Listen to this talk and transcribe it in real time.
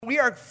we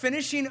are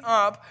finishing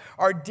up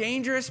our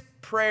Dangerous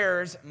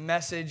Prayers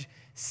message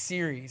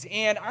series.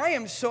 And I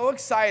am so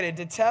excited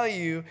to tell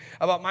you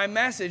about my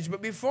message.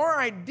 But before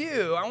I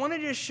do, I want to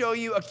just show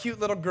you a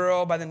cute little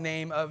girl by the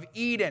name of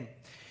Eden.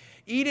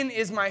 Eden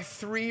is my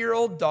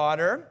 3-year-old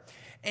daughter.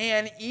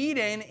 And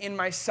Eden and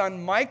my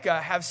son Micah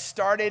have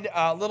started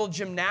little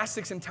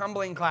gymnastics and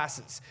tumbling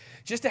classes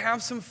just to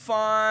have some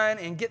fun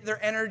and get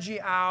their energy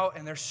out.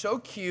 And they're so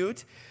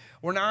cute.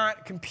 We're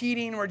not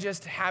competing. We're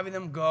just having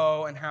them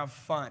go and have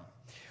fun.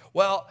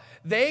 Well,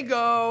 they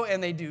go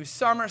and they do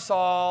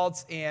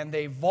somersaults and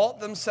they vault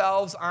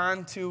themselves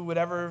onto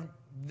whatever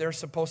they're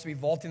supposed to be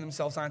vaulting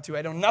themselves onto.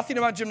 I know nothing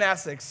about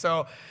gymnastics,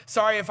 so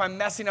sorry if I'm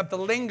messing up the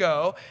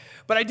lingo.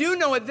 But I do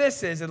know what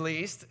this is, at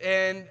least,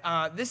 and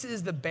this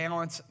is the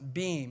balance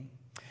beam.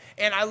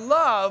 And I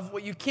love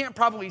what you can't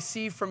probably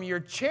see from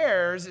your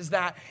chairs is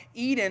that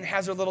Eden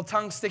has her little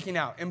tongue sticking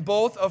out in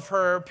both of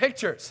her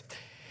pictures.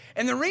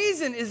 And the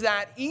reason is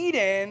that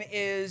Eden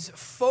is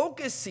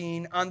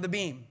focusing on the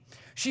beam.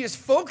 She is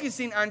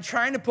focusing on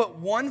trying to put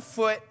one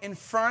foot in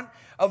front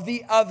of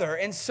the other.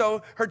 And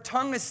so her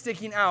tongue is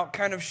sticking out,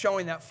 kind of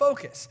showing that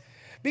focus.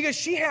 Because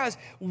she has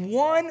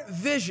one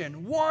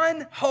vision,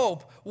 one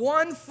hope,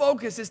 one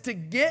focus is to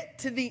get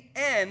to the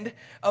end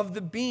of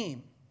the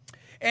beam.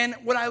 And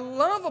what I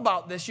love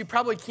about this, you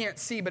probably can't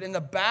see, but in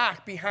the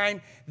back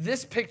behind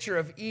this picture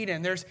of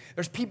Eden, there's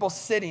people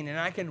sitting, and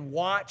I can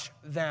watch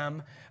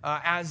them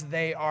as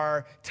they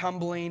are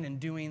tumbling and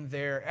doing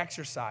their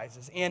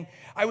exercises. And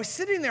I was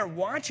sitting there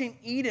watching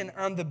Eden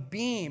on the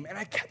beam, and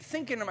I kept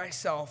thinking to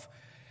myself,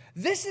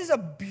 this is a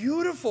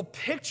beautiful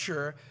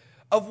picture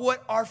of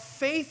what our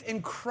faith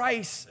in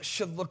Christ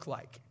should look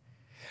like.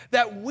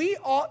 That we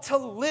ought to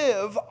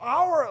live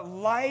our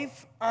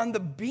life on the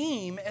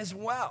beam as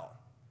well.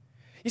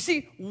 You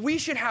see, we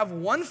should have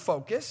one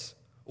focus,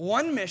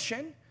 one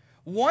mission,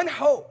 one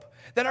hope,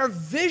 that our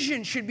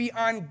vision should be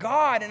on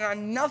God and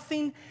on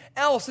nothing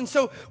else. And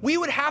so we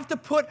would have to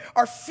put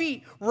our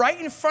feet right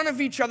in front of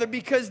each other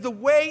because the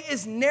way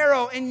is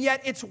narrow and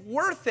yet it's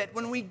worth it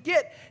when we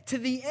get to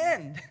the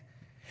end.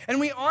 And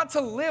we ought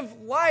to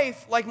live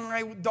life like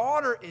my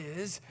daughter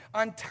is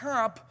on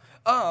top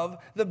of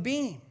the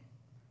beam.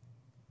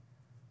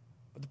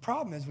 But the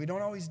problem is we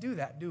don't always do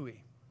that, do we?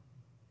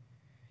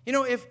 You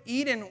know, if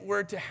Eden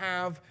were to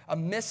have a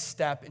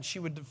misstep and she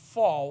would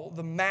fall,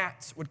 the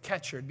mats would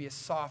catch her. It'd be a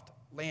soft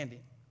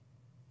landing.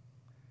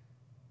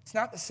 It's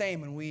not the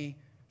same when we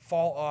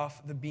fall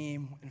off the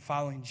beam in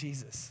following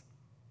Jesus.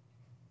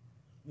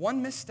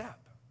 One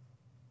misstep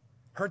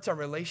hurts our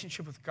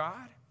relationship with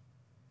God,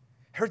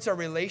 hurts our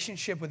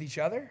relationship with each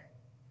other.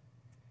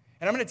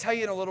 And I'm going to tell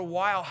you in a little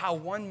while how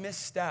one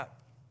misstep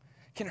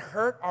can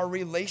hurt our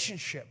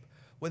relationship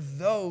with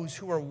those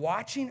who are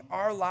watching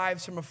our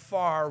lives from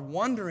afar,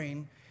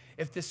 wondering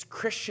if this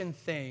Christian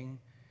thing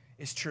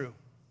is true.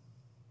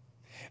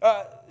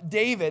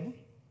 David,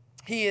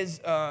 he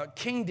is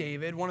King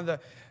David, one of the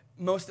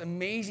most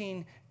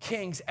amazing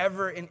kings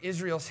ever in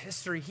Israel's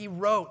history. He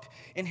wrote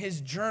in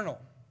his journal,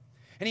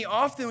 and he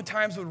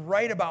oftentimes would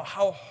write about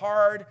how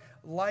hard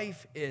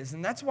life is.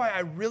 And that's why I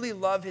really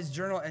love his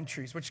journal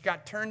entries, which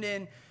got turned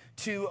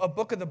into a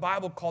book of the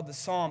Bible called the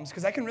Psalms,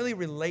 because I can really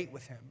relate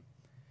with him.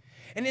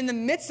 And in the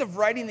midst of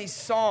writing these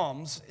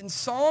Psalms, in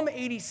Psalm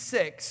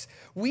 86,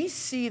 we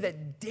see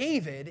that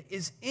David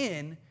is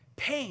in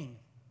pain.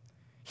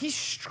 He's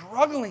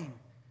struggling.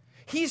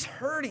 He's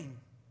hurting.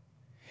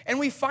 And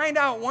we find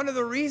out one of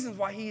the reasons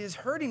why he is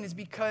hurting is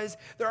because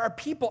there are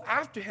people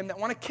after him that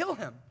want to kill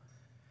him.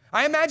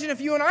 I imagine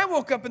if you and I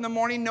woke up in the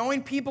morning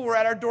knowing people were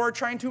at our door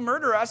trying to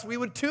murder us, we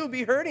would too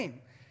be hurting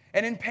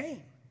and in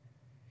pain.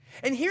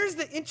 And here's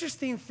the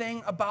interesting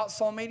thing about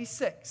Psalm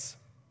 86.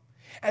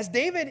 As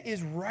David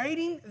is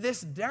writing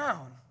this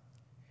down,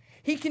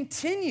 he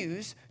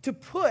continues to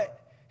put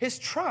his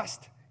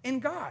trust in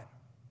God.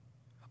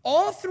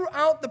 All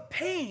throughout the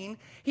pain,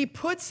 he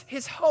puts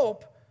his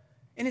hope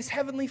in his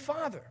heavenly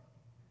Father.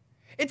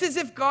 It's as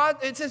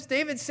if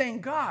David's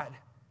saying, God,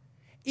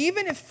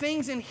 even if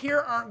things in here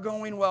aren't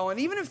going well, and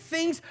even if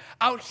things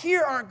out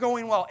here aren't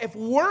going well, if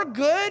we're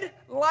good,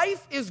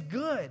 life is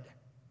good.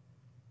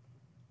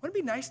 Wouldn't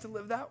it be nice to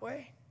live that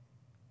way?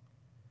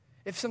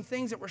 If some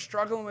things that we're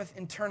struggling with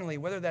internally,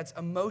 whether that's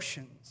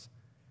emotions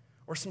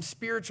or some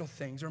spiritual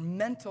things or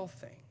mental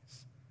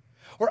things,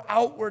 or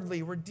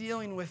outwardly we're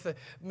dealing with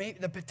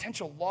the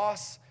potential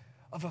loss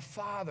of a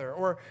father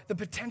or the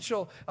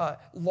potential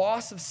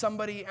loss of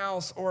somebody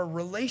else, or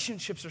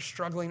relationships are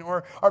struggling,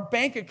 or our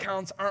bank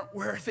accounts aren't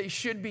where they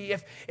should be.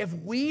 If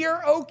we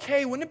are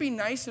okay, wouldn't it be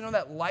nice to know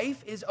that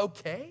life is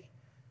okay?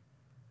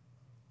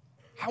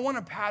 I want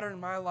to pattern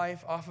my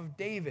life off of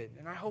David,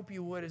 and I hope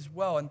you would as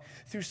well. And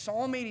through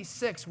Psalm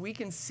 86, we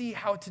can see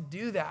how to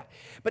do that.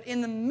 But in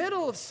the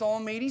middle of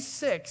Psalm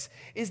 86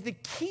 is the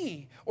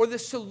key or the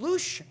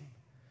solution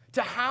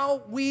to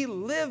how we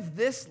live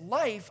this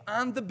life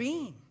on the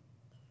beam.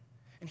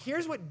 And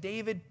here's what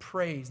David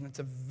prays, and it's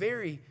a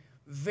very,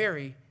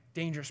 very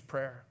dangerous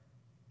prayer.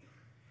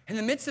 In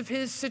the midst of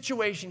his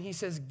situation, he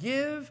says,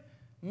 "Give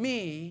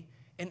me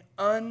an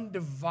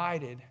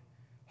undivided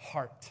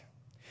heart.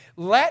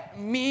 Let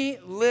me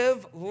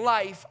live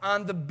life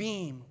on the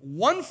beam.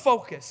 One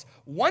focus,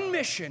 one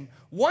mission,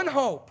 one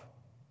hope.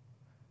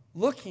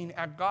 Looking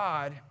at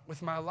God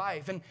with my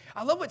life. And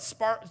I love what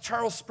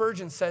Charles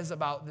Spurgeon says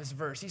about this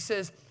verse. He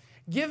says,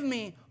 give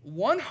me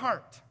one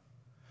heart,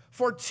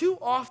 for too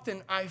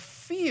often I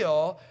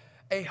feel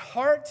a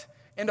heart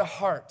and a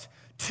heart.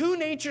 Two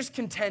natures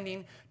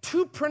contending,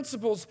 two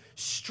principles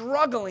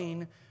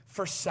struggling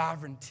for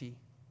sovereignty.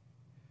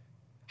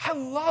 I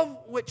love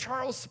what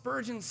Charles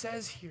Spurgeon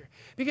says here.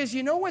 Because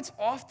you know what's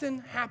often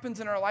happens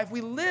in our life?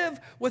 We live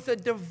with a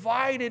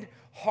divided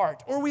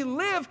heart. Or we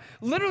live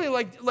literally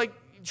like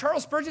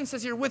Charles Spurgeon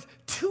says here, with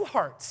two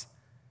hearts.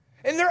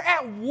 And they're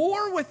at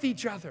war with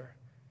each other.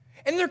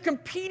 And they're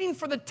competing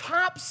for the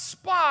top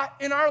spot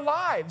in our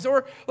lives.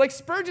 Or like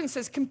Spurgeon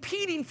says,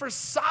 competing for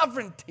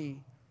sovereignty.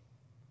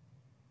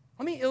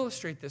 Let me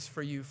illustrate this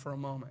for you for a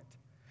moment.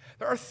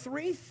 There are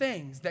three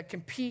things that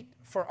compete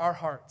for our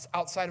hearts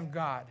outside of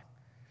God.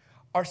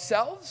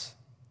 Ourselves,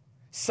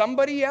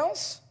 somebody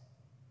else,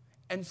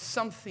 and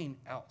something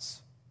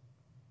else.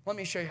 Let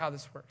me show you how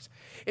this works.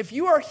 If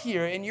you are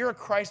here and you're a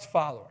Christ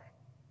follower,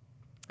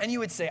 and you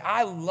would say,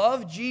 I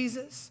love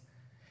Jesus,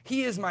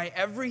 he is my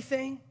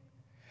everything,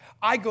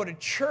 I go to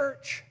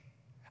church,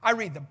 I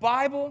read the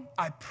Bible,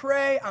 I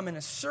pray, I'm in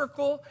a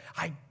circle,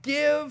 I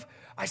give,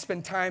 I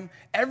spend time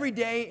every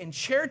day in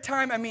chair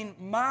time. I mean,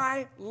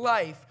 my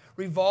life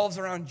revolves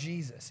around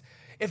Jesus.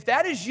 If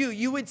that is you,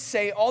 you would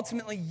say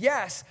ultimately,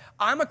 yes,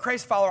 I'm a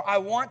Christ follower. I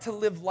want to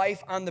live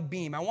life on the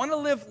beam. I want to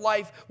live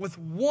life with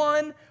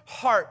one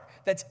heart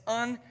that's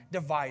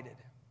undivided.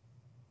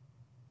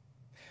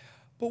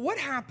 But what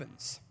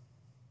happens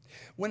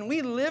when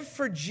we live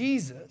for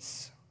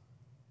Jesus,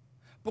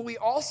 but we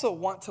also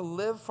want to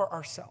live for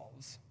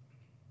ourselves?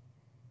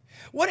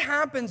 What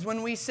happens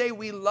when we say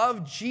we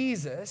love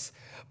Jesus,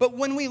 but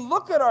when we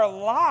look at our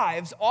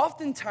lives,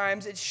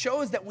 oftentimes it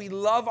shows that we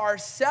love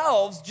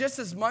ourselves just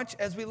as much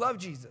as we love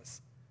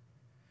Jesus?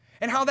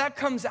 And how that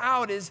comes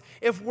out is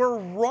if we're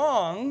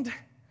wronged,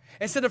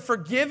 instead of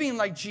forgiving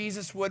like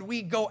Jesus would,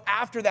 we go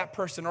after that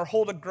person or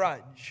hold a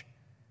grudge.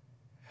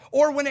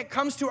 Or when it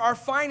comes to our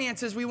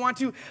finances, we want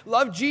to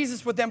love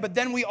Jesus with them, but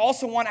then we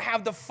also want to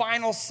have the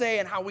final say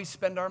in how we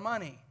spend our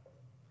money.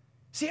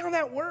 See how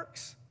that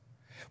works?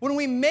 When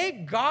we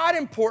make God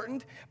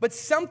important, but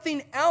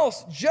something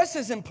else just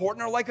as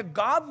important, or like a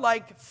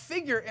God-like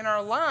figure in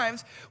our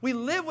lives, we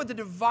live with a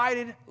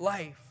divided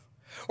life.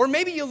 Or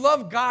maybe you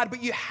love God,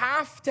 but you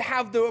have to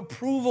have the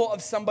approval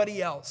of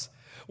somebody else.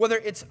 Whether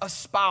it's a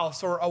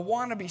spouse or a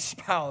wannabe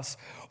spouse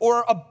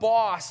or a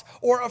boss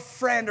or a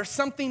friend or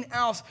something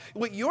else.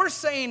 What you're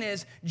saying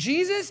is,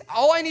 Jesus,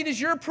 all I need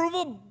is your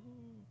approval,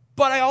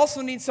 but I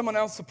also need someone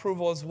else's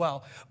approval as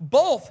well.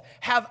 Both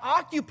have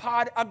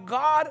occupied a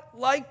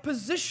God-like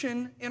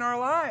position in our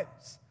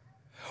lives.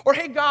 Or,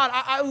 hey, God,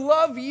 I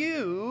love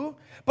you,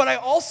 but I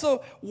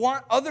also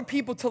want other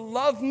people to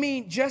love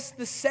me just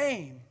the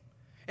same.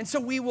 And so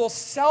we will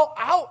sell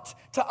out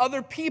to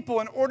other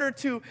people in order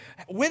to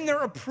win their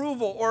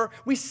approval, or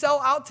we sell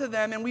out to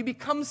them and we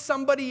become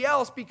somebody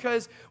else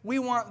because we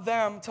want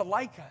them to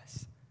like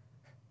us.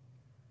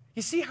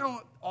 You see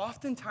how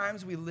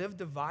oftentimes we live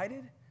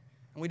divided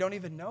and we don't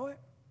even know it?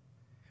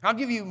 I'll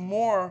give you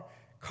more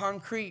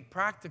concrete,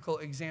 practical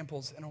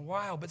examples in a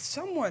while, but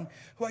someone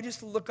who I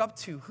just look up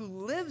to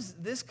who lives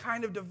this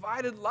kind of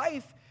divided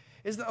life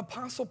is the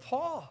Apostle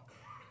Paul.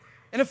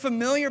 In a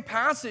familiar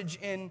passage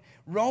in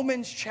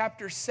Romans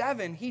chapter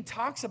 7, he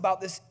talks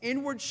about this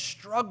inward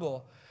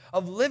struggle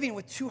of living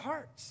with two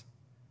hearts.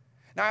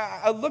 Now,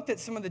 I looked at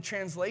some of the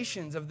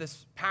translations of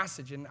this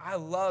passage, and I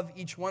love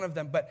each one of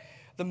them, but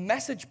the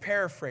Message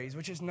paraphrase,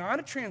 which is not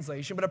a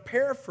translation, but a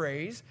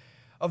paraphrase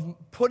of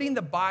putting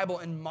the Bible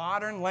in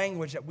modern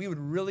language that we would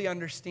really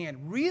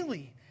understand,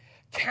 really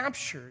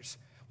captures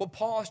what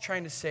Paul is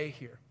trying to say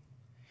here.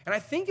 And I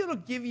think it'll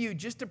give you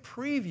just a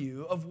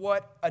preview of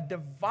what a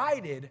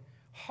divided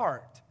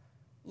heart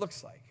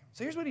looks like.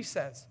 So here's what he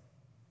says.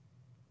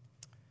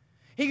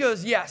 He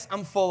goes, yes,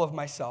 I'm full of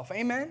myself.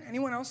 Amen?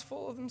 Anyone else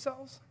full of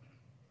themselves?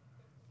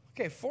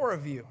 Okay, 4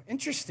 of you.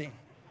 Interesting.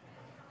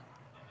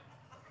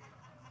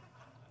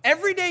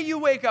 Every day you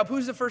wake up,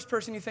 who's the first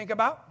person you think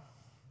about?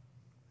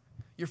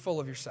 You're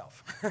full of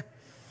yourself. And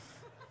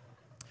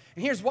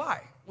here's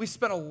why. We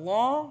spent a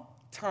long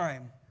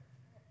time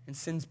in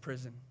sin's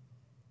prison.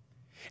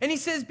 And he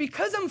says,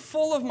 because I'm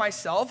full of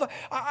myself,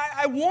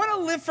 I want to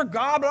live for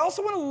God, but I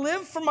also want to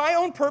live for my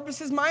own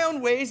purposes, my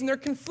own ways, and they're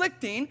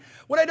conflicting.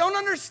 What I don't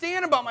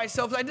understand about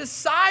myself is I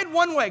decide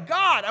one way.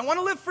 God, I want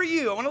to live for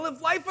you. I want to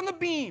live life on the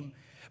beam.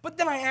 But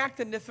then I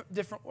act in a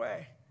different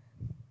way,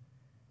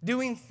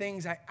 doing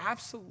things I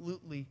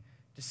absolutely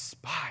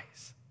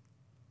despise.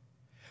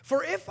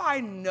 For if I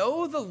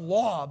know the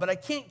law, but I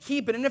can't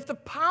keep it, and if the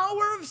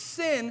power of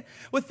sin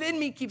within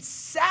me keeps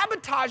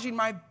sabotaging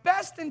my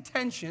best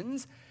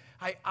intentions,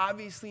 I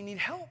obviously need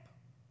help.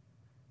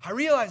 I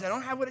realize I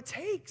don't have what it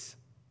takes.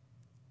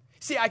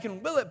 See, I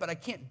can will it, but I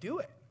can't do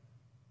it.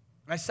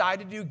 I decide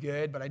to do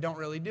good, but I don't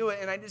really do it.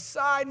 And I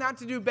decide not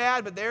to do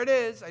bad, but there it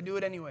is. I do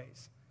it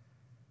anyways.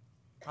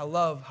 I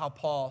love how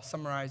Paul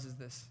summarizes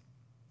this.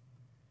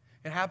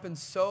 It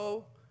happens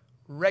so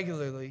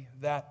regularly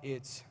that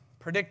it's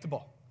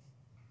predictable.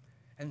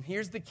 And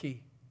here's the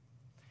key.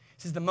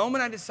 He says, the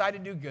moment I decide to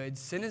do good,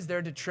 sin is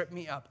there to trip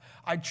me up.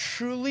 I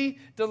truly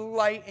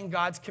delight in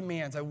God's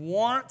commands. I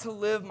want to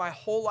live my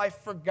whole life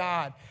for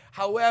God.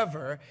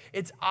 However,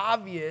 it's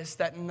obvious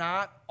that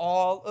not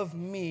all of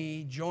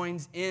me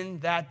joins in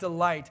that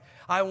delight.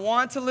 I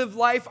want to live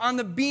life on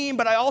the beam,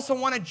 but I also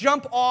want to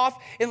jump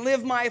off and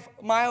live my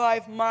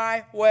life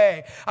my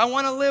way. I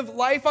want to live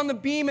life on the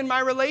beam in my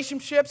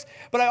relationships,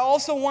 but I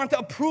also want the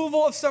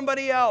approval of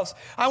somebody else.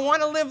 I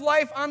want to live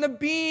life on the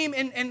beam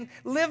and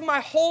live my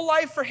whole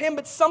life for Him,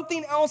 but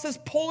something else is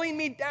pulling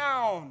me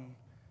down.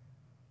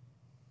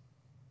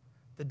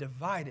 The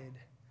divided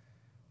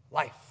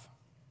life.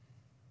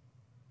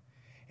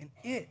 And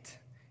it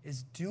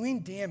is doing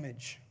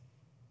damage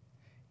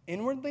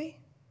inwardly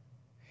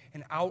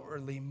and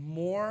outwardly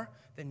more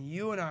than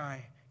you and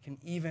I can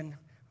even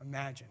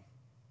imagine.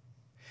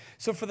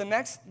 So for the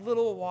next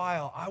little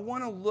while, I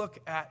want to look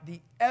at the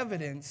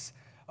evidence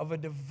of a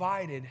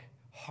divided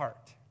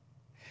heart.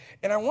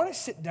 And I want to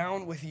sit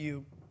down with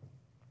you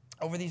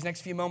over these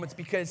next few moments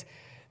because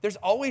there's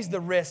always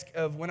the risk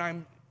of when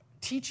I'm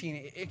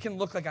teaching, it can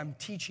look like I'm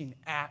teaching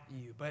at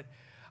you, but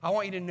I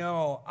want you to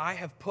know I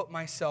have put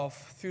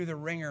myself through the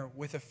ringer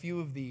with a few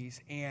of these,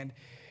 and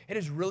it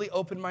has really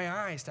opened my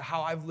eyes to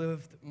how I've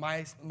lived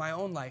my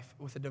own life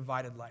with a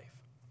divided life.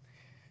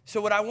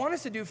 So what I want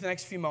us to do for the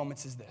next few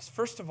moments is this.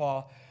 First of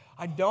all,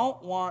 I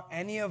don't want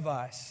any of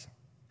us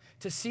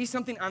to see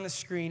something on the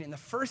screen, and the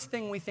first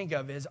thing we think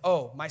of is,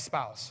 oh, my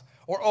spouse,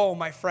 or oh,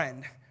 my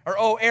friend, or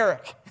oh,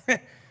 Eric.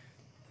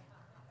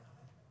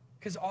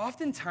 Because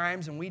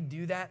oftentimes when we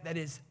do that, that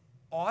is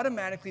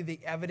automatically the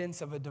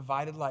evidence of a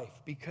divided life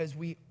because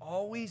we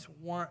always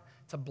want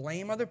to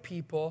blame other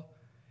people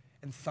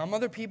and thumb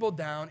other people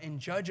down and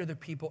judge other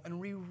people, and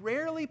we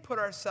rarely put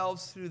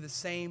ourselves through the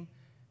same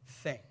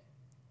thing.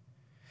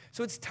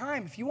 So it's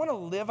time, if you want to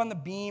live on the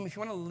beam, if you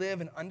want to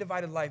live an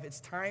undivided life, it's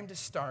time to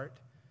start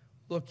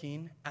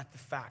looking at the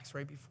facts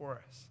right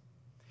before us.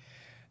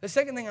 The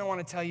second thing I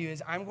want to tell you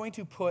is I'm going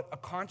to put a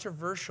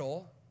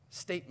controversial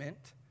statement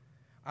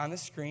on the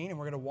screen, and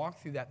we're going to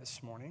walk through that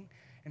this morning.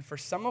 And for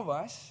some of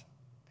us,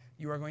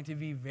 you are going to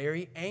be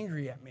very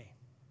angry at me.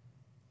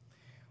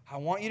 I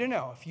want you to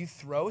know, if you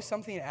throw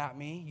something at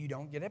me, you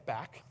don't get it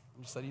back.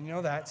 I'm just letting you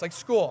know that. It's like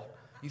school.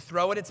 You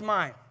throw it, it's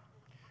mine.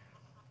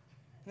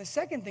 And the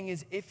second thing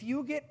is, if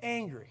you get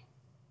angry,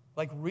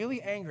 like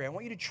really angry, I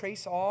want you to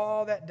trace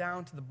all that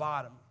down to the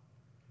bottom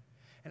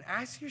and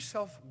ask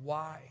yourself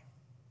why.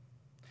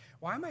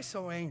 Why am I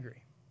so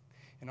angry?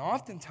 And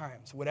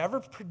oftentimes, whatever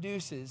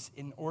produces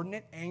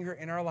inordinate anger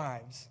in our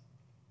lives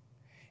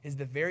is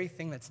the very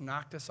thing that's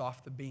knocked us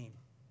off the beam.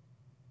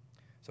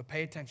 So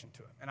pay attention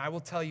to it, and I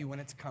will tell you when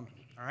it's coming,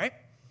 all right?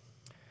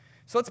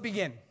 So let's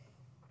begin.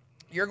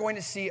 You're going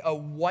to see a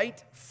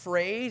white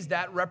phrase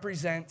that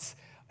represents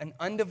an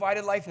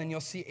undivided life, and then you'll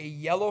see a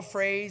yellow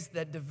phrase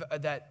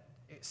that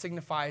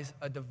signifies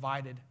a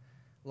divided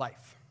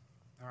life,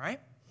 all right?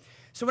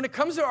 So when it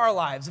comes to our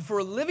lives, if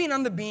we're living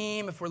on the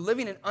beam, if we're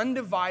living an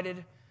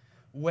undivided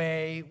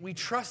way, we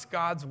trust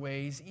God's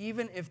ways,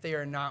 even if they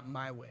are not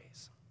my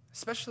ways.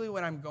 Especially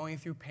when I'm going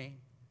through pain.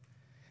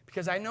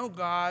 Because I know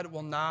God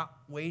will not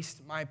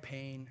waste my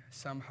pain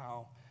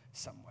somehow,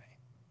 some way.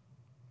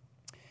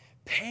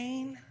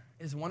 Pain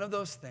is one of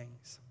those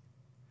things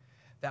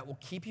that will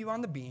keep you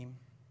on the beam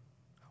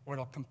or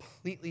it'll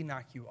completely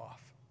knock you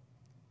off.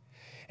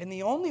 And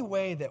the only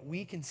way that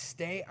we can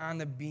stay on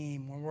the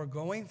beam when we're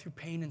going through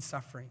pain and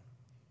suffering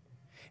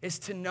is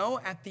to know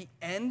at the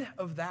end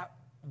of that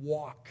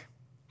walk,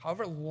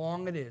 however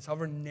long it is,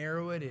 however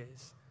narrow it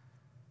is,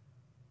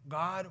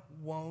 God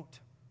won't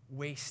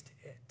waste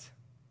it,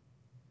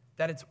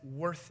 that it's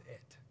worth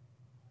it,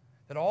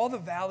 that all the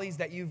valleys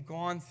that you've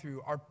gone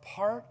through are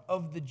part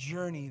of the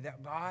journey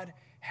that God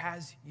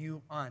has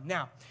you on.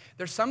 Now,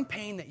 there's some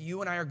pain that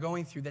you and I are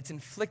going through that's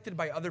inflicted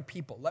by other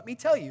people. Let me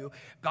tell you,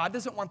 God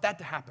doesn't want that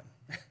to happen.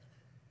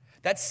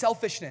 That's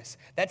selfishness.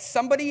 That's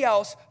somebody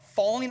else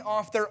falling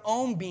off their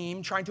own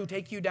beam trying to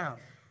take you down,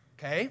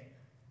 okay?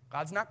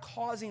 God's not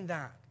causing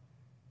that.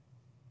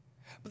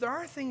 But there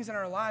are things in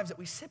our lives that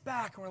we sit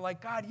back and we're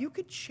like, God, you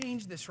could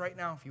change this right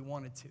now if you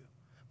wanted to.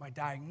 My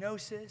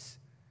diagnosis,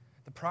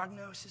 the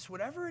prognosis,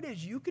 whatever it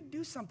is, you could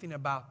do something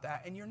about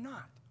that, and you're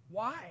not.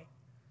 Why?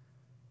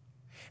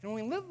 And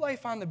when we live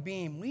life on the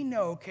beam, we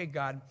know, okay,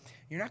 God,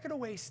 you're not going to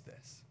waste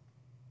this.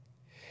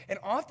 And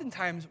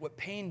oftentimes what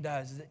pain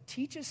does is it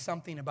teaches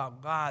something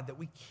about God that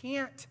we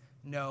can't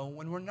know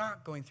when we're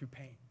not going through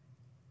pain.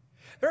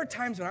 There are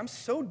times when I'm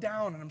so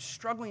down and I'm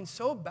struggling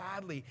so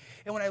badly,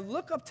 and when I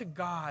look up to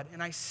God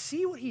and I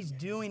see what He's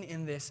doing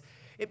in this,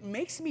 it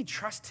makes me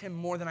trust Him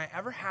more than I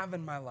ever have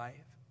in my life.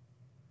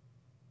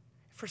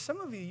 For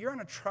some of you, you're on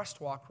a trust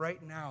walk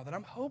right now that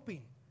I'm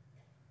hoping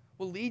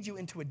will lead you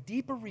into a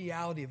deeper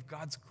reality of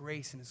God's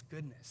grace and His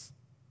goodness.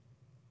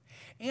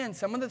 And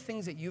some of the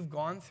things that you've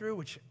gone through,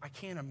 which I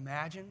can't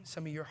imagine,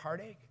 some of your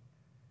heartache,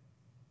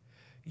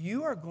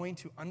 you are going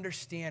to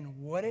understand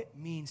what it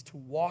means to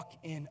walk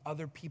in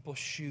other people's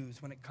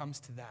shoes when it comes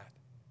to that.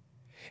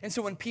 And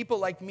so when people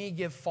like me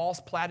give false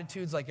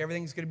platitudes like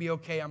everything's going to be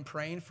okay, I'm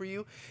praying for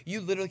you,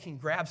 you literally can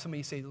grab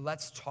somebody and say,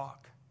 let's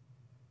talk.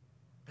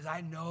 Because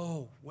I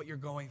know what you're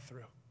going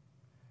through,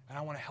 and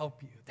I want to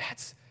help you.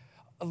 That's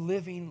a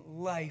living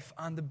life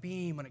on the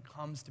beam when it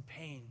comes to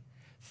pain,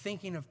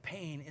 thinking of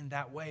pain in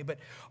that way. But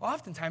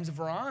oftentimes, if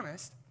we're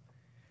honest,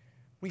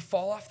 we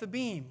fall off the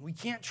beam. We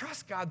can't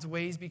trust God's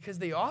ways because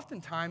they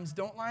oftentimes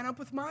don't line up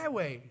with my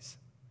ways,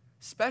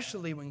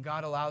 especially when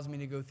God allows me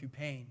to go through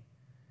pain.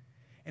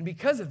 And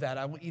because of that,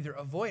 I will either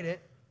avoid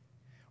it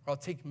or I'll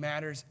take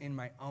matters in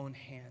my own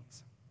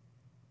hands.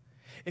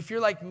 If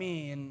you're like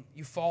me and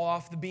you fall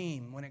off the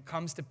beam when it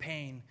comes to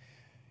pain,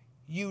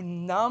 you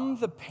numb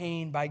the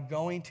pain by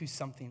going to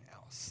something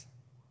else.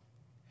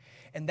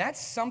 And that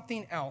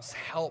something else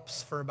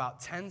helps for about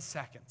 10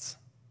 seconds.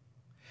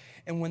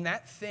 And when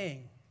that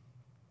thing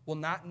will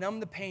not numb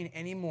the pain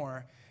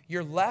anymore,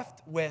 you're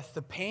left with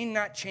the pain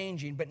not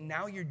changing, but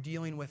now you're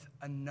dealing with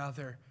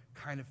another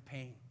kind of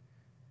pain,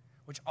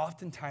 which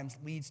oftentimes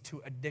leads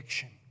to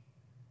addiction.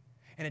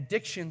 And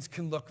addictions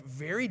can look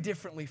very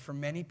differently for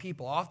many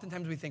people.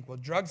 Oftentimes we think, well,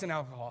 drugs and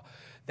alcohol,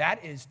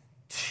 that is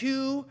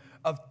 2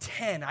 of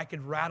 10 I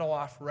could rattle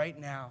off right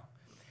now.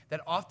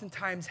 That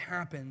oftentimes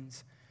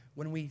happens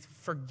when we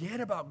forget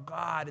about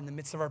God in the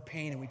midst of our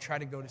pain and we try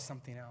to go to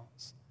something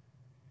else.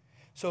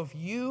 So if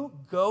you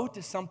go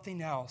to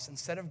something else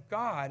instead of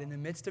God in the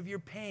midst of your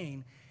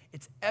pain,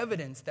 it's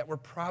evidence that we're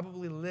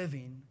probably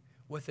living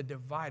with a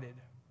divided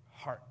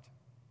heart.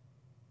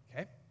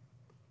 Okay?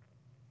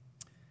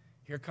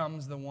 Here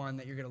comes the one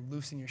that you're going to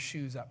loosen your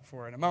shoes up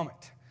for in a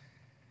moment.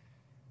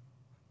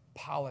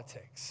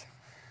 Politics.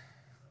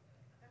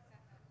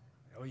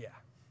 Oh yeah,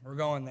 we're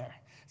going there.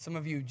 Some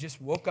of you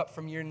just woke up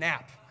from your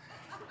nap.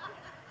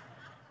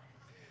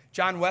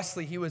 John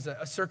Wesley, he was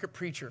a circuit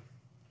preacher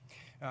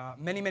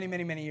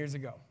many years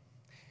ago.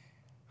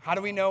 How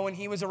do we know when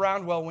he was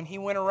around? Well, when he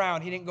went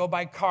around, he didn't go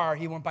by car,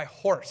 he went by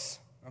horse,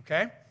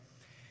 okay?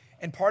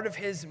 And part of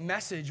his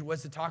message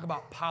was to talk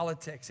about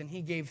politics, and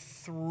he gave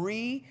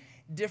 3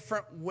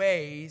 different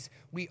ways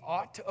we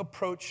ought to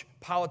approach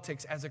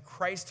politics as a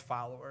Christ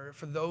follower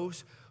for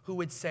those who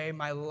would say,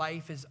 my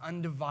life is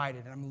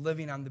undivided and I'm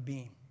living on the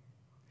beam.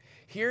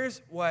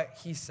 Here's what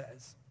he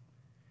says.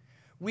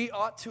 We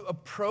ought to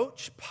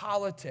approach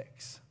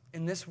politics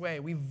in this way.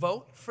 We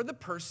vote for the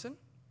person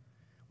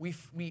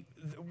we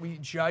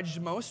judge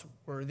most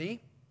worthy.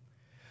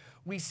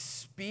 We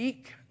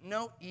speak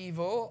no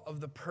evil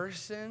of the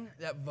person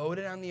that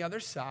voted on the other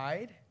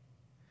side.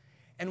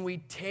 And we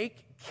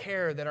take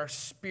care that our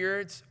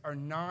spirits are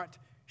not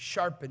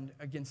sharpened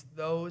against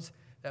those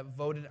that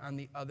voted on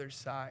the other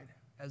side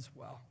as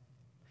well.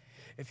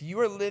 If you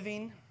are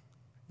living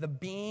the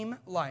beam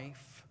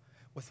life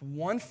with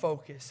one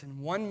focus and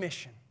one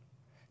mission,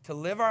 to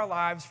live our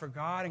lives for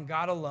God and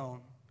God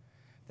alone,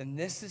 then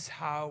this is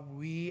how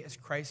we as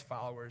Christ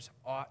followers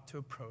ought to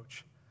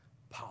approach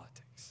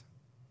politics.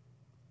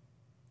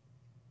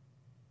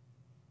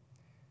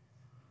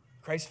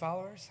 Christ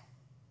followers,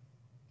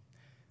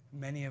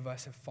 many of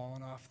us have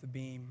fallen off the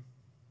beam.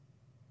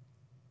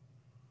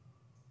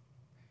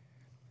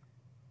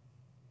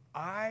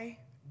 I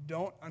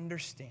don't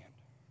understand.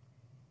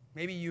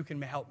 Maybe you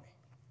can help me.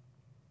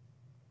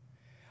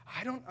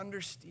 I don't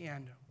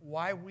understand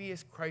why we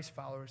as Christ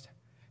followers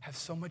have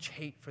so much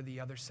hate for the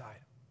other side.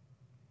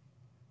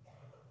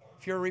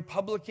 If you're a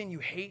Republican, you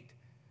hate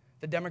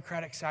the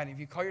Democratic side. If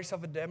you call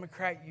yourself a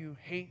Democrat, you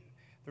hate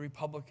the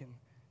Republican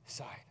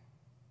side.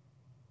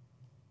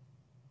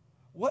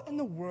 What in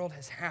the world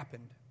has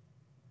happened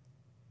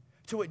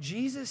to what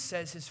Jesus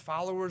says his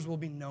followers will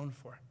be known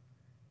for?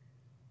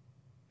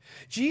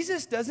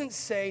 Jesus doesn't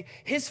say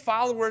his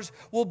followers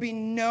will be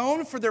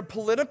known for their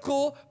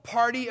political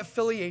party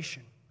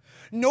affiliation.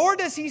 Nor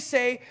does he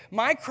say,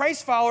 my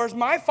Christ followers,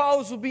 my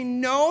followers will be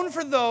known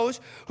for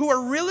those who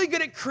are really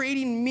good at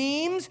creating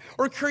memes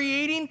or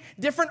creating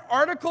different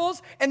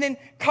articles and then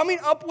coming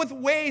up with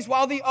ways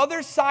while the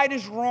other side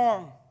is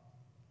wrong.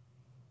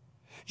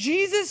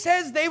 Jesus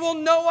says they will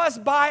know us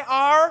by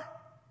our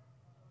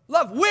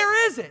love.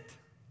 Where is it?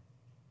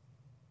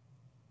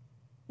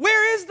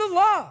 Where is the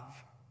love?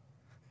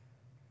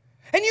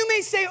 And you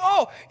may say,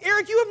 oh,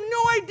 Eric, you have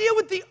no idea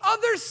what the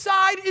other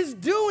side is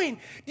doing.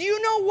 Do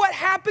you know what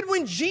happened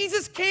when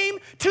Jesus came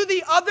to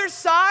the other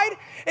side?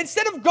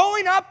 Instead of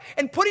going up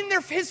and putting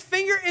his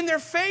finger in their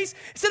face,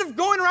 instead of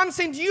going around and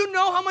saying, do you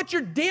know how much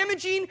you're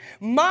damaging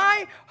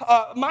my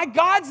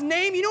God's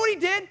name? You know what he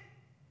did?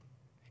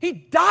 He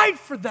died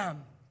for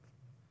them.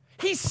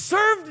 He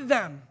served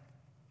them.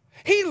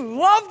 He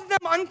loved them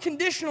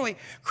unconditionally.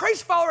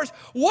 Christ followers,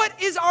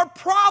 what is our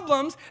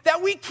problems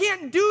that we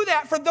can't do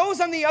that for those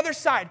on the other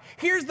side?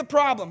 Here's the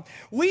problem.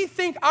 We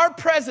think our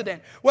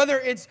president, whether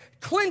it's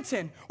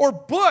Clinton or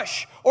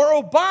Bush or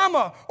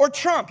Obama or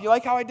Trump, you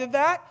like how I did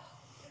that?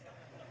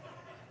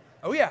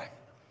 Oh yeah.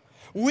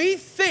 we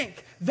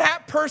think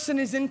that person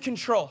is in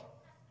control.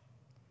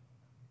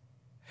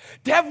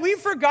 Have we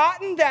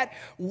forgotten that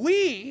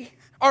we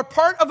are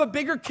part of a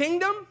bigger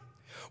kingdom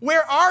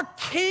where our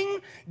King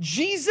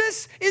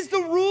Jesus is the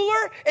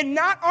ruler and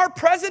not our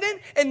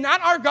president and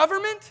not our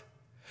government?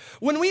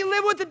 When we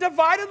live with a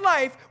divided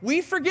life,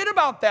 we forget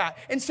about that.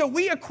 And so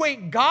we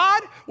equate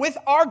God with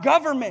our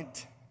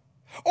government.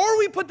 Or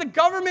we put the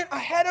government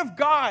ahead of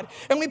God,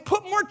 and we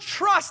put more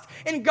trust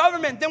in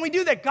government than we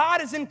do that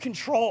God is in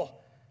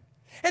control.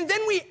 And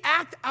then we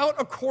act out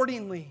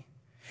accordingly.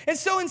 And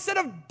so instead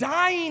of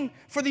dying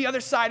for the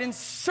other side and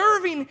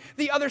serving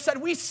the other side,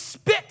 we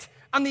spit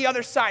on the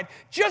other side,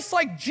 just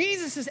like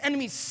Jesus'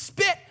 enemies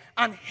spit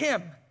on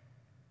him.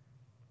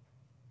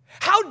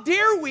 How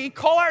dare we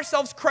call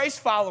ourselves Christ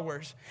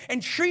followers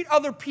and treat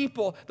other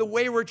people the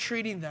way we're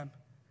treating them?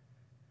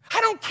 I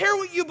don't care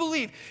what you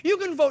believe. You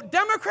can vote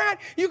Democrat,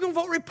 you can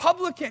vote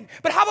Republican,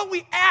 but how about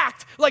we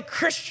act like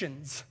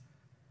Christians?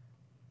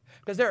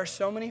 Because there are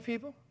so many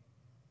people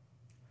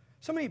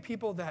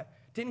that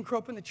didn't grow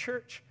up in the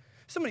church,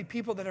 so many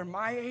people that are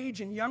my age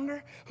and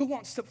younger who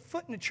won't step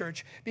foot in the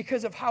church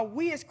because of how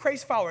we as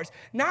Christ followers,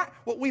 not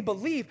what we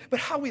believe, but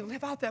how we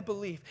live out that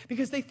belief,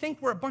 because they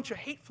think we're a bunch of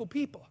hateful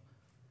people.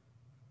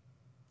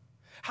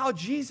 How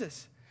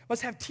Jesus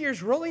must have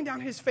tears rolling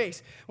down his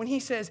face when he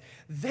says,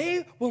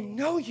 they will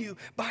know you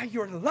by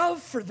your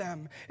love for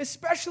them,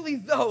 especially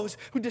those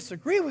who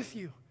disagree with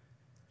you.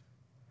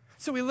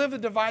 So we live a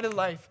divided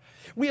life.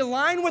 We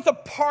align with a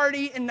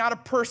party and not a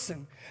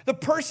person. The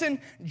person,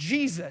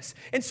 Jesus.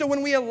 And so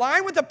when we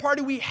align with a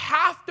party, we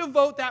have to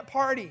vote that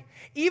party,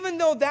 even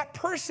though that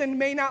person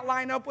may not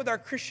line up with our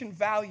Christian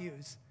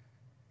values,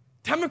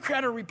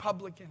 Democrat or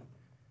Republican.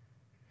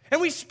 And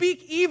we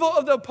speak evil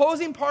of the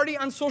opposing party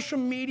on social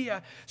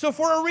media. So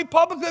for a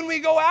Republican, we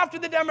go after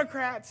the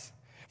Democrats.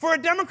 For a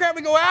Democrat,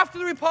 we go after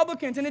the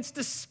Republicans, and it's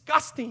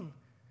disgusting.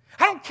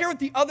 I don't care what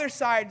the other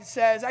side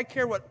says. I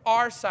care what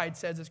our side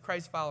says as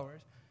Christ followers.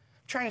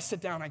 I'm trying to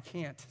sit down. I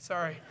can't.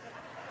 Sorry.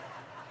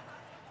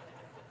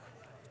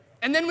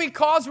 And then we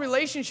cause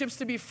relationships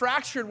to be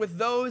fractured with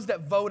those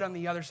that vote on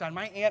the other side.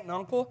 My aunt and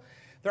uncle,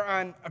 they're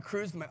on a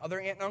cruise with my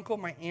other aunt and uncle.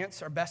 My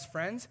aunts are best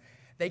friends.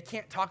 They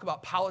can't talk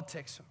about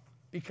politics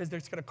because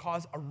it's going to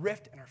cause a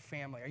rift in our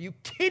family. Are you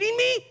kidding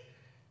me?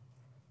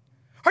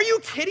 Are you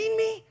kidding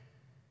me?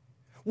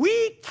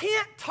 We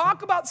can't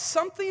talk about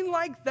something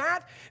like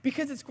that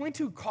because it's going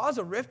to cause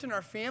a rift in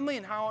our family,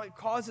 and how it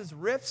causes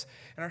rifts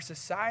in our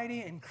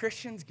society and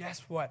Christians.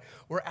 Guess what?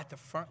 We're at the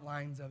front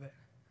lines of it.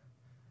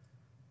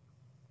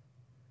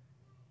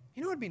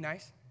 You know what would be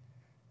nice?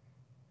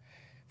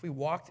 If we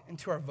walked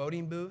into our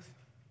voting booth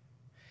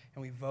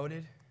and we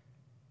voted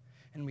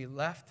and we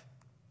left,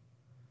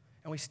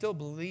 and we still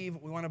believe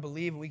what we want to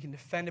believe, and we can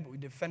defend it, but we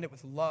defend it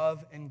with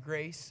love and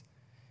grace,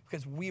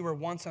 because we were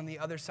once on the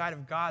other side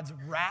of God's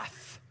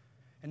wrath,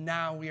 and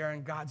now we are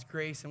in God's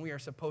grace, and we are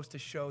supposed to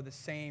show the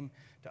same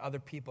to other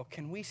people.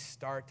 Can we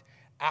start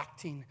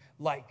acting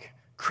like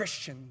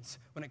Christians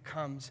when it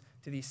comes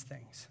to these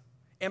things?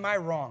 Am I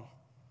wrong?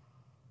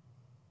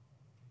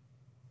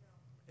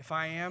 If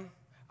I am,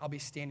 I'll be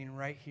standing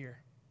right here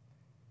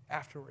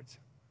afterwards.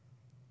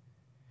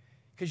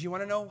 Because you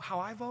want to know how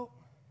I vote?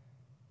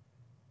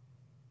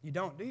 You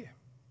don't, do you?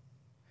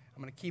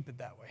 I'm going to keep it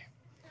that way.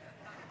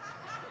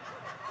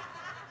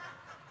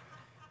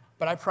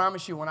 But I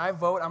promise you, when I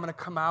vote, I'm going to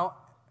come out,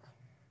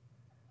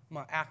 I'm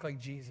going to act like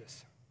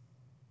Jesus.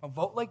 I'll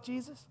vote like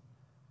Jesus,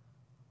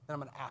 then I'm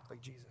going to act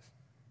like Jesus.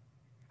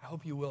 I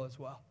hope you will as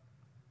well.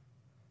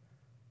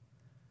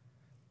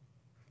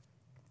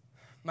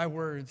 My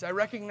words. I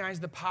recognize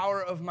the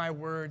power of my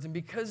words, and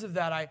because of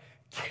that, I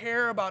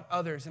care about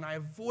others, and I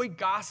avoid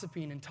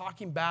gossiping and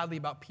talking badly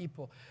about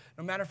people,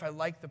 no matter if I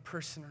like the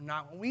person or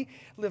not. When we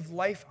live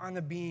life on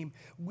the beam,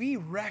 we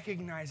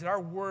recognize that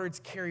our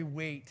words carry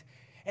weight,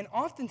 and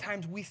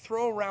oftentimes we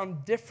throw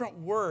around different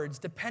words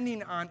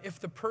depending on if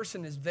the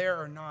person is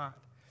there or not.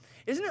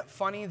 Isn't it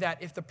funny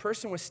that if the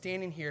person was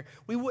standing here,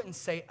 we wouldn't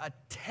say a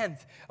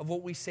tenth of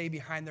what we say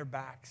behind their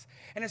backs?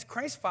 And as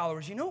Christ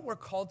followers, you know what we're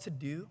called to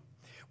do?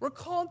 We're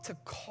called to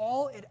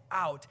call it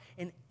out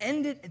and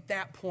end it at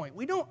that point.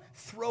 We don't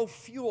throw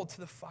fuel to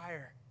the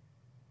fire.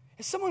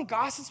 If someone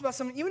gossips about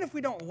someone, even if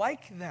we don't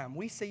like them,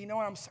 we say, you know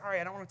what, I'm sorry,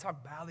 I don't want to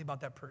talk badly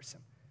about that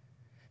person.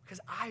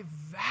 Because I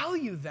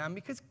value them,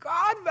 because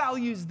God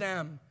values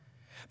them.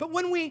 But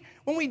when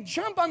we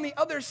jump on the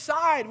other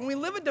side, when we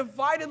live a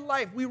divided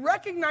life, we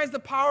recognize the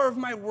power of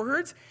my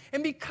words,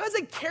 and because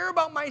I care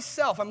about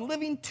myself, I'm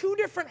living two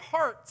different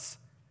hearts.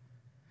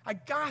 I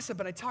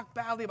gossip and I talk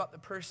badly about the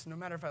person, no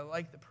matter if I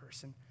like the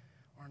person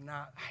or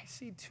not. I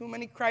see too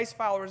many Christ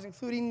followers,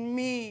 including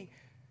me,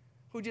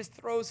 who just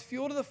throws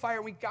fuel to the fire,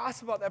 and we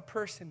gossip about that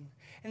person.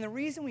 And the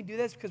reason we do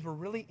that is because we're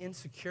really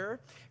insecure,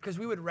 because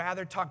we would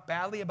rather talk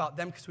badly about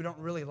them because we don't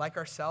really like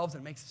ourselves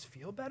and it makes us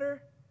feel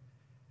better.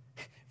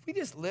 If we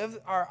just live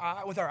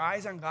with our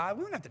eyes on God,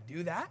 we don't have to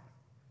do that.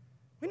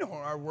 We know where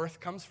our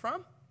worth comes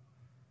from.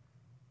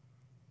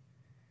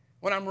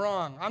 when I'm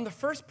wrong. I'm the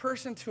first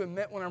person to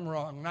admit when I'm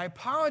wrong. And I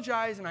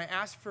apologize and I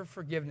ask for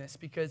forgiveness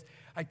because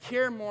I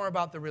care more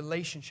about the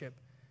relationship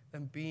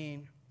than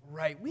being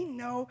right. We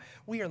know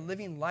we are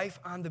living life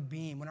on the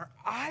beam when our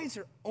eyes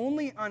are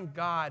only on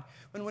God.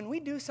 When we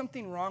do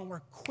something wrong,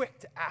 we're quick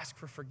to ask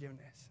for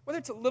forgiveness, whether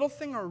it's a little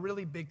thing or a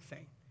really big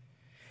thing.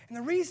 And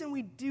the reason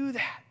we do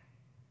that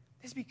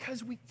is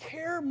because we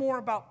care more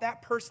about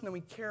that person than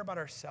we care about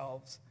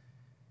ourselves.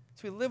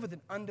 So we live with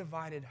an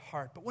undivided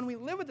heart. But when we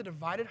live with a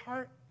divided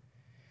heart,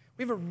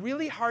 we have a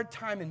really hard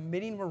time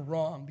admitting we're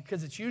wrong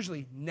because it's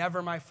usually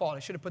never my fault. I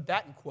should have put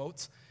that in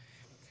quotes.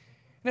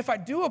 And if I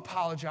do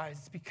apologize,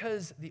 it's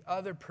because the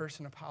other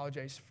person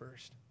apologized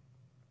first.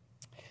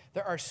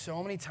 There are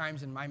so many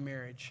times in my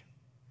marriage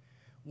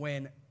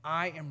when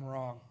I am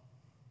wrong.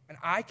 And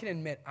I can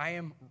admit I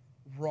am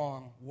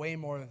wrong way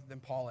more than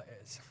Paula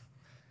is.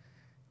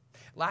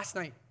 Last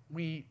night,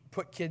 we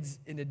put kids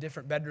into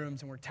different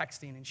bedrooms and we're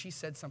texting, and she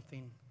said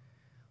something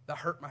that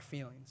hurt my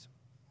feelings.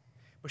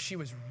 But she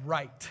was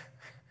right.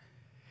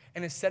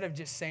 And instead of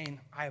just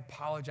saying, I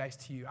apologize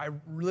to you, I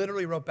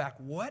literally wrote back,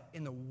 what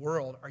in the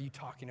world are you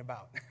talking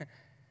about?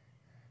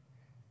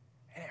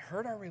 And it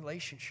hurt our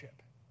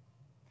relationship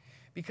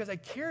because I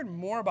cared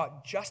more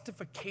about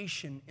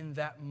justification in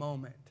that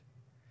moment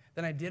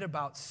than I did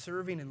about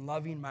serving and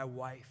loving my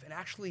wife and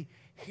actually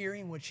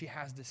hearing what she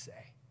has to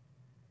say.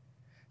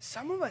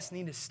 Some of us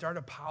need to start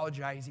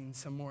apologizing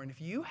some more. And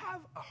if you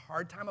have a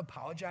hard time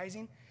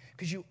apologizing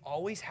because you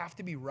always have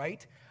to be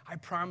right, I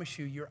promise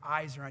you, your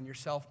eyes are on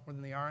yourself more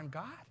than they are on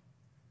God.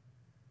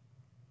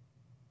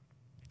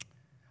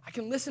 I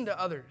can listen to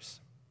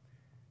others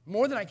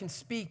more than I can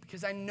speak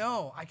because I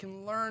know I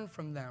can learn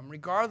from them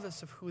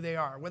regardless of who they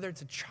are, whether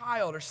it's a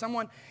child or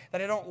someone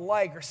that I don't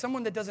like or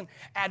someone that doesn't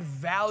add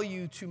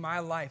value to my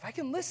life. I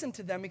can listen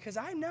to them because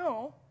I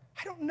know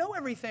I don't know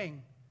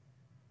everything.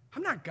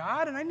 I'm not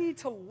God, and I need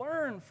to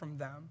learn from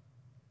them.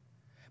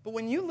 But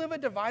when you live a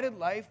divided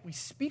life, we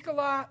speak a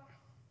lot,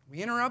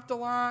 we interrupt a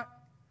lot,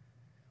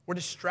 we're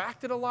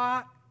distracted a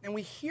lot, and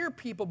we hear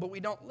people, but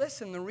we don't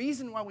listen. The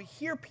reason why we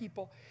hear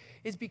people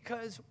is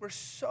because we're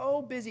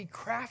so busy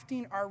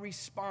crafting our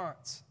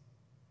response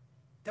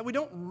that we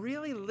don't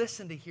really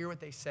listen to hear what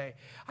they say.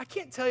 I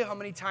can't tell you how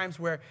many times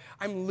where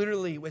I'm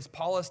literally, as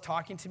Paula's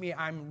talking to me,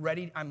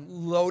 I'm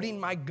loading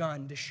my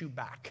gun to shoot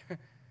back.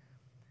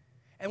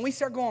 And we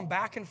start going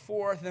back and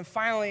forth, and then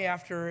finally,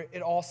 after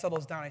it all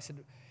settles down,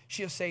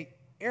 she'll say,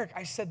 Eric,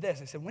 I said this.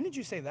 I said, when did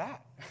you say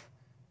that?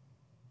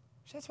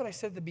 That's what I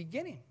said at the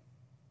beginning.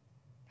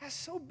 I was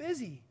so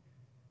busy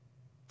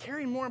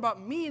caring more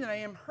about me than I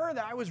am her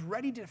that I was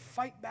ready to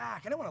fight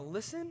back. I didn't want to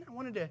listen. I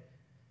wanted to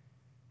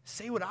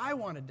say what I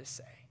wanted to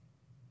say.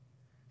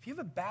 If you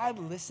have a bad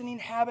listening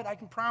habit, I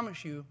can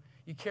promise you,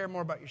 you care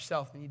more about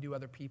yourself than you do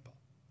other people.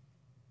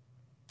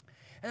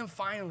 And then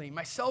finally,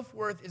 my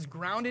self-worth is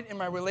grounded in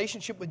my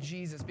relationship with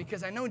Jesus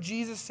because I know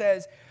Jesus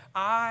says,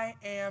 I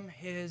am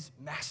his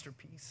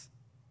masterpiece.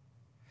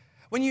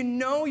 When you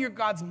know you're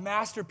God's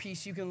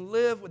masterpiece, you can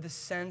live with a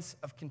sense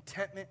of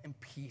contentment and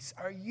peace.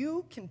 Are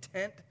you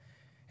content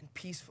and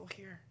peaceful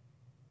here?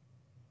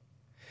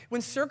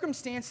 When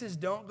circumstances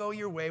don't go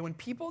your way, when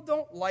people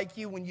don't like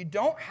you, when you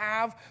don't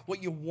have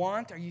what you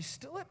want, are you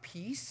still at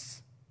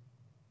peace?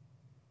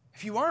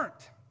 If you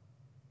aren't,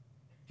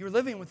 you're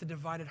living with a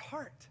divided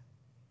heart.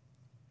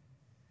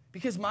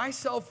 Because my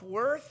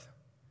self-worth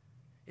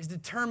is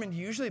determined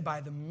usually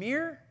by the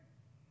mirror,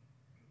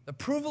 the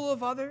approval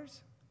of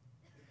others,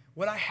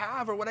 what I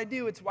have or what I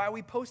do. It's why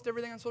we post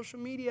everything on social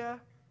media.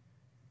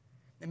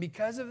 And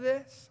because of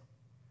this,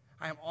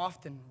 I am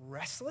often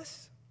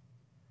restless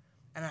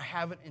and I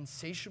have an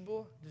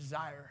insatiable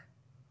desire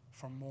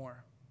for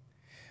more.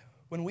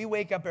 When we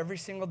wake up every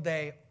single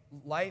day,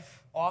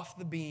 life off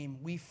the beam,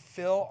 we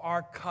fill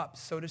our cup,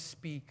 so to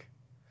speak,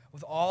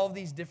 with all of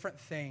these different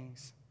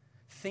things,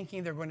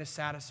 thinking they're going to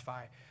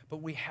satisfy.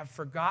 But we have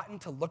forgotten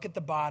to look at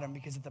the bottom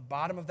because at the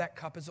bottom of that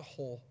cup is a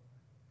hole.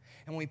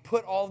 And when we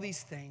put all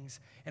these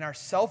things and our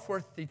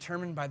self-worth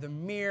determined by the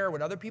mirror,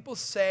 what other people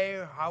say,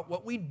 or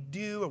what we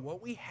do, or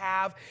what we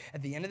have,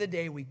 at the end of the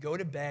day, we go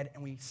to bed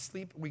and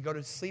we go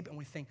to sleep and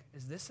we think,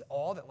 is this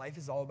all that life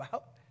is all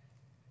about?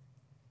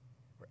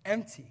 We're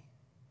empty.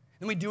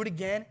 Then we do it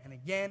again and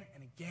again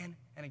and again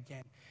and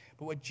again.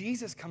 But what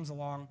Jesus comes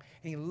along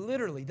and he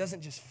literally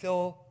doesn't just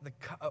fill the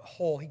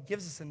hole, he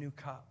gives us a new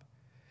cup.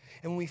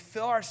 And when we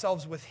fill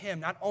ourselves with him,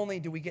 not only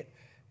do we get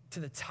to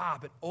the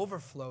top, it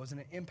overflows and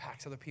it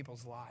impacts other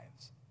people's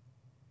lives.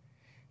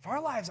 If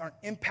our lives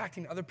aren't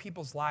impacting other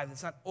people's lives,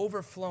 it's not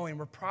overflowing,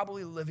 we're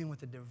probably living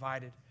with a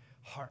divided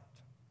heart.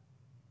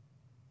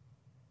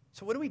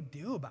 So what do we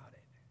do about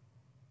it?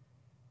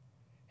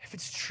 If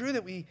it's true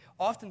that we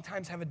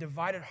oftentimes have a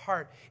divided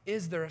heart,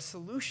 is there a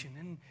solution?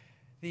 And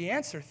the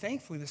answer,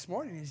 thankfully, this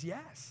morning is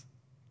yes.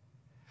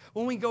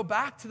 When we go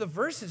back to the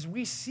verses,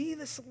 we see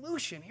the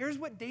solution. Here's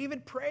what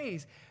David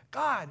prays.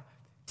 God,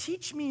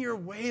 Teach me your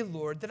way,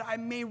 Lord, that I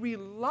may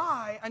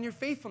rely on your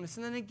faithfulness.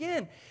 And then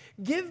again,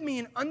 give me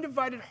an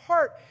undivided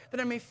heart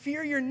that I may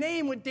fear your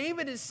name. What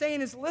David is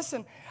saying is,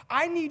 listen,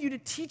 I need you to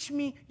teach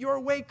me your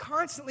way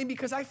constantly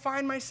because I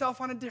find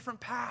myself on a different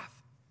path.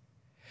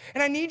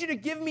 And I need you to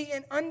give me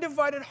an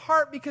undivided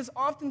heart because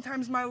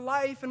oftentimes my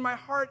life and my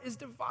heart is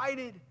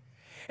divided.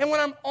 And when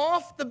I'm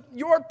off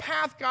your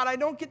path, God, I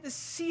don't get to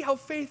see how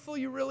faithful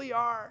you really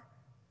are.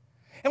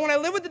 And when I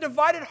live with a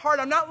divided heart,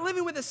 I'm not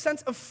living with a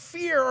sense of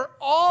fear or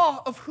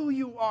awe of who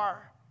you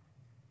are.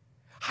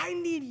 I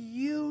need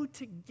you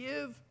to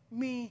give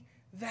me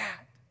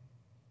that.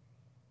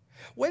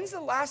 When's the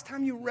last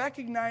time you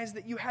recognized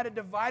that you had a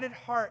divided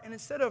heart and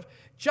instead of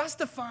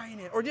justifying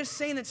it or just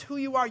saying it's who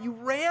you are, you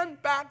ran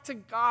back to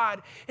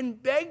God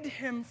and begged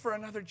him for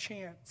another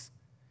chance?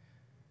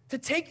 To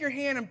take your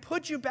hand and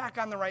put you back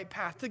on the right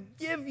path, to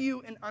give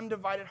you an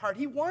undivided heart.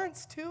 He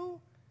wants to.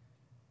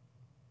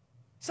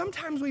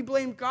 Sometimes we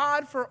blame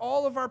God for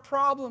all of our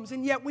problems,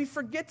 and yet we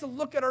forget to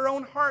look at our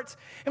own hearts.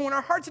 And when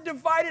our hearts are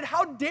divided,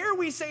 how dare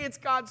we say it's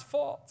God's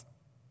fault?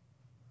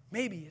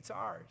 Maybe it's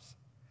ours.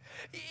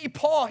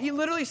 Paul, he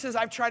literally says,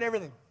 I've tried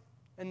everything,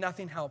 and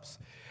nothing helps.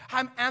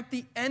 I'm at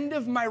the end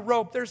of my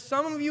rope. There's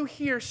some of you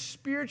here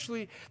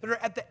spiritually that are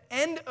at the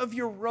end of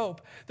your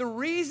rope. The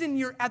reason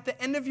you're at the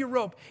end of your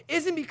rope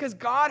isn't because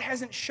God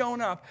hasn't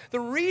shown up. The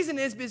reason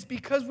is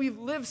because we've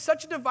lived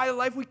such a divided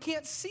life, we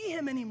can't see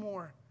him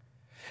anymore.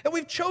 That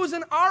we've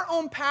chosen our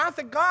own path,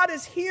 that God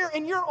is here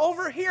and you're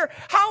over here.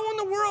 How in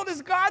the world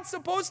is God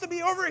supposed to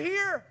be over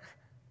here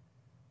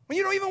when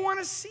you don't even want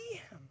to see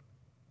him?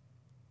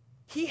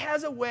 He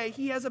has a way,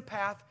 he has a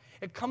path.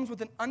 It comes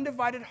with an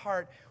undivided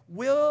heart.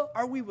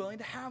 Are we willing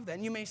to have that?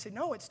 And you may say,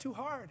 no, it's too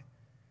hard.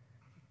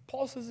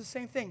 Paul says the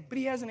same thing, but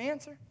he has an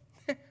answer.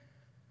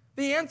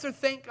 The answer,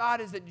 thank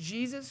God, is that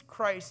Jesus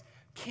Christ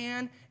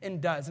can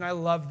and does. And I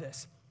love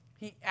this.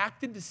 He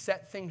acted to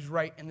set things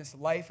right in this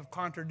life of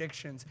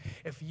contradictions.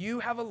 If you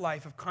have a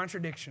life of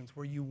contradictions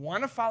where you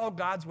want to follow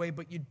God's way,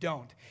 but you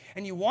don't,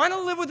 and you want to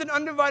live with an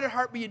undivided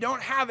heart, but you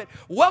don't have it,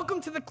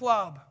 welcome to the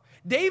club.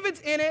 David's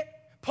in it,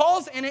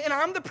 Paul's in it, and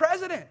I'm the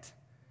president.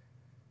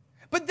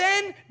 But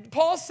then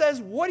Paul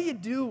says, what do you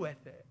do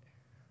with it?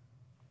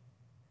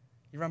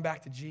 You run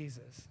back to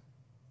Jesus.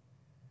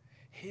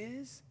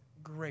 His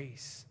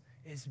grace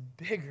is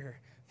bigger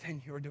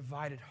than your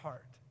divided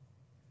heart.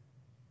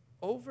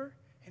 Over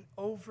and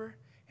over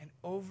and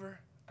over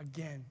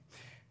again.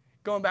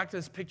 Going back to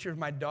this picture of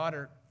my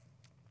daughter,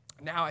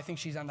 now I think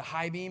she's on the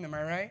high beam, am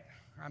I right?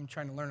 I'm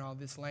trying to learn all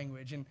this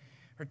language, and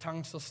her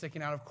tongue's still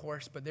sticking out, of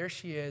course, but there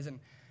she is,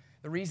 and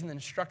the reason the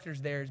instructor's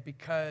there is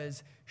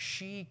because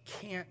she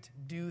can't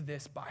do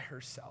this by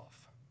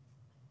herself.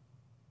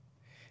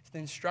 So the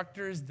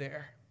instructor is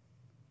there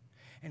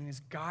and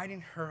is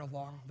guiding her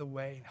along the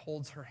way and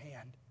holds her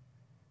hand.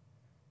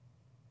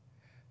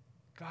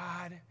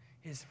 God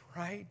is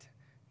right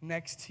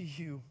next to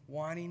you,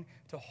 wanting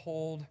to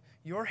hold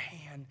your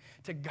hand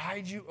to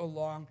guide you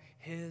along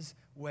his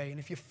way. And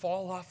if you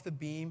fall off the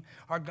beam,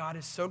 our God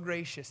is so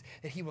gracious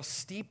that he will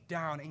steep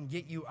down and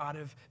get you out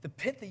of the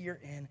pit that you're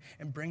in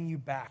and bring you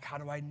back. How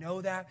do I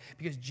know that?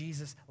 Because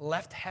Jesus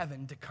left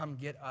heaven to come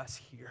get us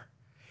here.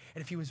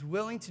 And if he was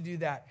willing to do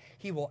that,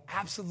 he will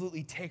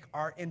absolutely take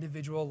our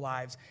individual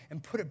lives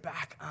and put it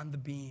back on the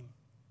beam.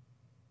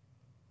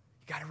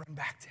 You got to run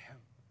back to him.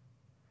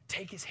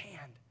 Take his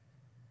hand.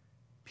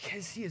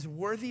 Because he is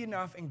worthy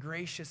enough and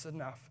gracious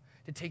enough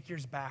to take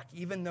yours back,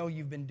 even though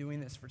you've been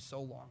doing this for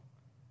so long.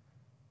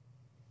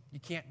 You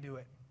can't do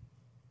it.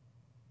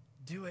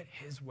 Do it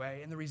his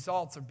way, and the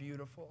results are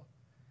beautiful.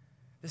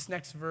 This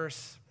next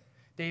verse,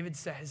 David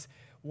says,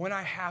 when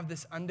I have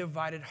this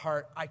undivided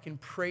heart, I can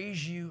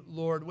praise you,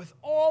 Lord, with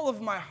all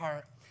of my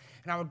heart,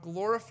 and I will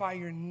glorify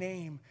your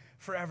name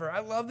forever. I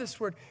love this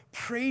word,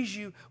 praise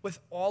you with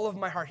all of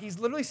my heart. He's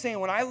literally saying,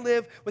 when I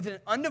live with an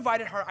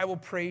undivided heart, I will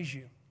praise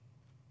you.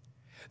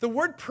 The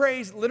word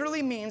praise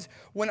literally means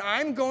when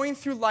I'm going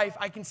through life,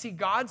 I can see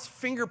God's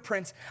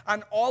fingerprints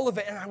on all of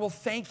it, and I will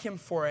thank him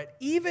for it,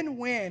 even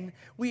when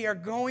we are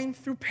going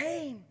through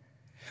pain.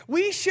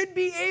 We should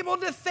be able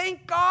to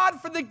thank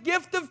God for the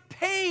gift of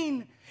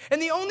pain.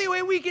 And the only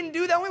way we can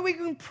do that, the only way we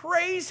can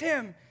praise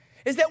him,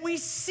 is that we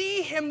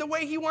see him the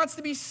way he wants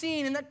to be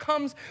seen, and that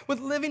comes with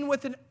living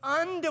with an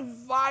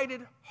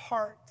undivided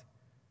heart,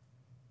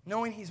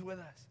 knowing he's with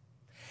us.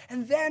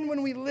 And then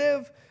when we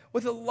live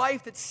with a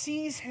life that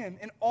sees him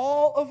in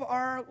all of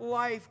our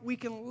life, we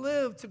can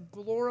live to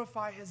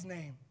glorify his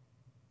name.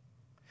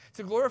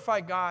 To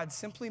glorify God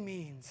simply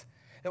means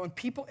that when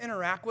people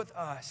interact with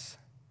us,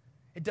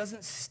 it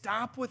doesn't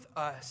stop with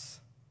us.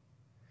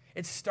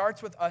 It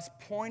starts with us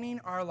pointing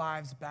our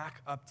lives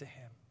back up to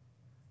him.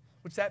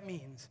 Which that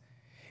means,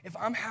 if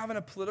I'm having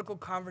a political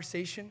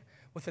conversation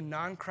with a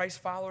non-Christ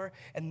follower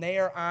and they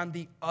are on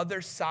the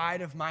other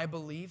side of my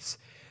beliefs,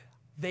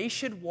 they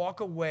should walk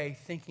away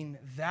thinking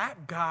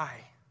that guy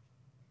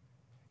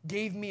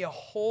gave me a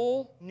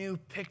whole new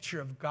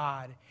picture of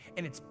God,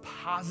 and it's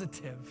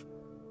positive.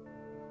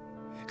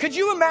 Could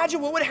you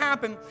imagine what would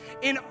happen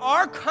in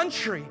our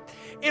country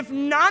if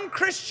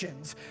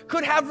non-Christians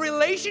could have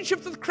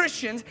relationships with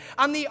Christians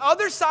on the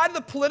other side of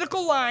the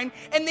political line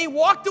and they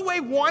walked away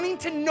wanting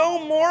to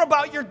know more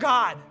about your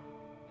God?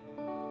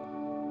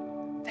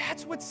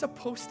 That's what's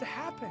supposed to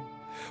happen.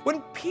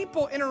 When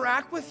people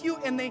interact with you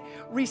and they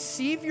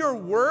receive your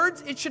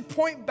words, it should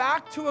point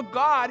back to a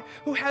God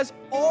who has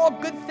all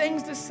good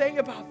things to say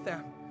about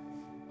them.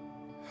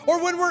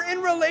 Or when we're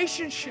in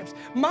relationships,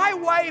 my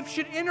wife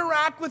should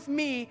interact with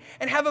me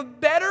and have a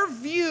better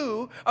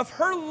view of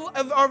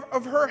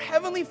her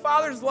Heavenly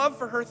Father's love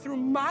for her through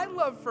my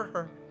love for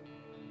her.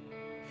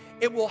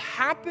 It will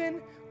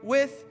happen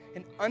with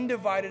an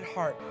undivided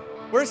heart.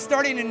 We're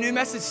starting a new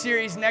message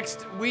series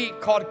next week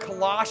called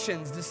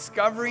Colossians,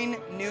 Discovering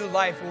New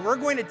Life, where we're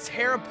going to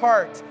tear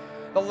apart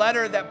the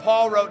letter that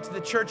Paul wrote to the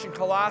church in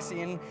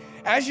Colossae. And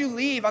as you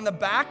leave, on the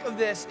back of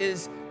this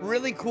is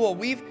really cool.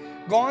 We've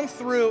gone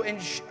through and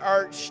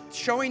are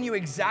showing you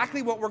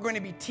exactly what we're going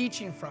to be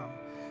teaching from.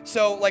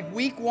 So like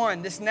week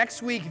 1, this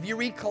next week, if you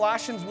read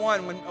Colossians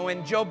 1,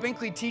 when Joe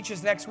Binkley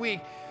teaches next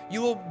week,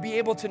 you will be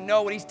able to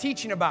know what he's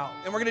teaching about.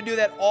 And we're going to do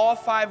that all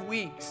 5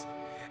 weeks.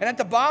 And at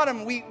the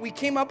bottom, we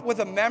came up with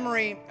a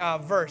memory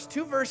verse,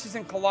 2 verses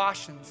in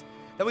Colossians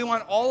that we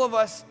want all of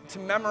us to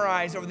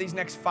memorize over these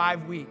next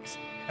 5 weeks.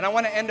 And I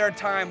want to end our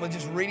time with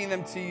just reading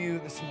them to you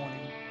this morning.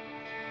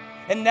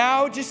 And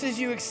now, just as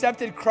you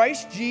accepted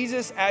Christ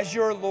Jesus as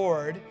your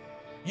Lord,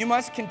 you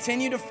must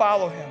continue to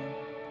follow him.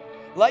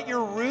 Let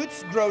your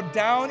roots grow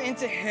down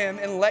into him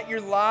and let your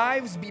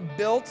lives be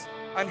built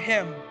on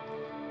him.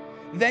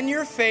 Then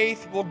your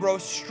faith will grow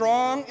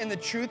strong in the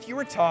truth you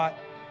were taught,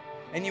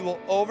 and you will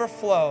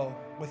overflow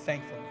with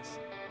thankfulness.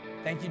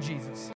 Thank you, Jesus.